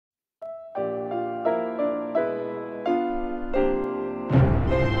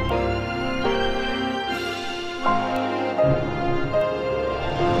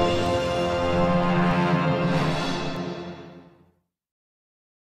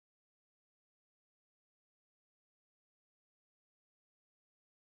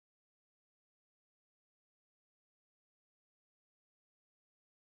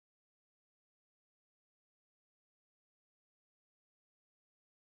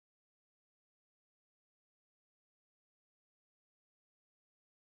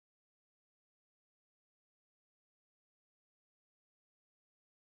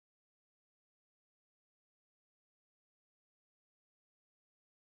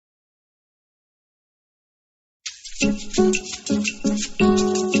I'm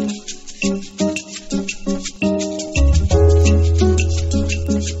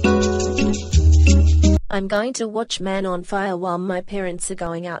going to watch Man on Fire while my parents are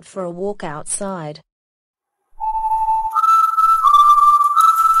going out for a walk outside.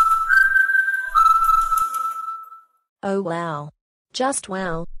 Oh wow. Just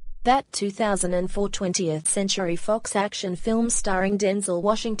wow. That 2004 20th Century Fox action film starring Denzel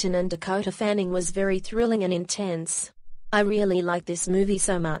Washington and Dakota Fanning was very thrilling and intense. I really like this movie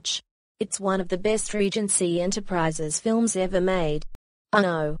so much. It's one of the best Regency Enterprises films ever made. Oh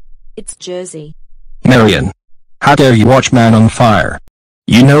no. It's Jersey. Marion. How dare you watch Man on Fire?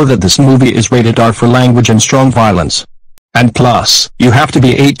 You know that this movie is rated R for language and strong violence. And plus, you have to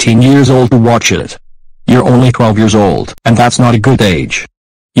be 18 years old to watch it. You're only 12 years old, and that's not a good age.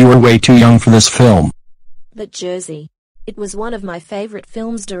 You are way too young for this film. But Jersey. It was one of my favorite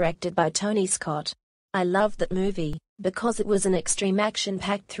films directed by Tony Scott. I loved that movie, because it was an extreme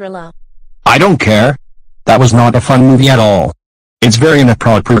action-packed thriller. I don't care. That was not a fun movie at all. It's very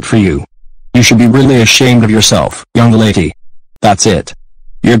inappropriate for you. You should be really ashamed of yourself, young lady. That's it.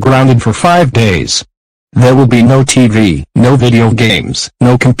 You're grounded for 5 days. There will be no TV, no video games,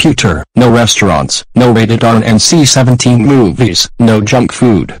 no computer, no restaurants, no rated R and NC-17 movies, no junk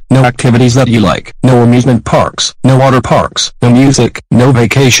food, no activities that you like, no amusement parks, no water parks, no music, no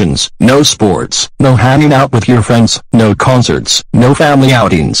vacations, no sports, no hanging out with your friends, no concerts, no family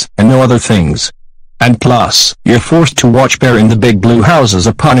outings, and no other things. And plus, you're forced to watch Bear in the Big Blue House as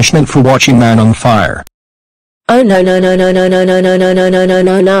a punishment for watching Man on Fire. Oh no no no no no no no no no no no no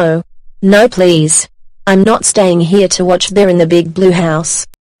no no. No please. I'm not staying here to watch Bear in the Big Blue House.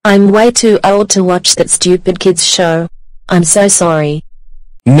 I'm way too old to watch that stupid kids show. I'm so sorry.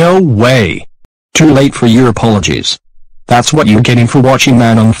 No way. Too late for your apologies. That's what you're getting for watching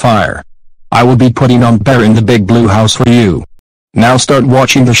Man on Fire. I will be putting on Bear in the Big Blue House for you. Now start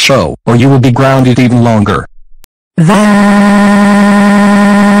watching the show, or you will be grounded even longer.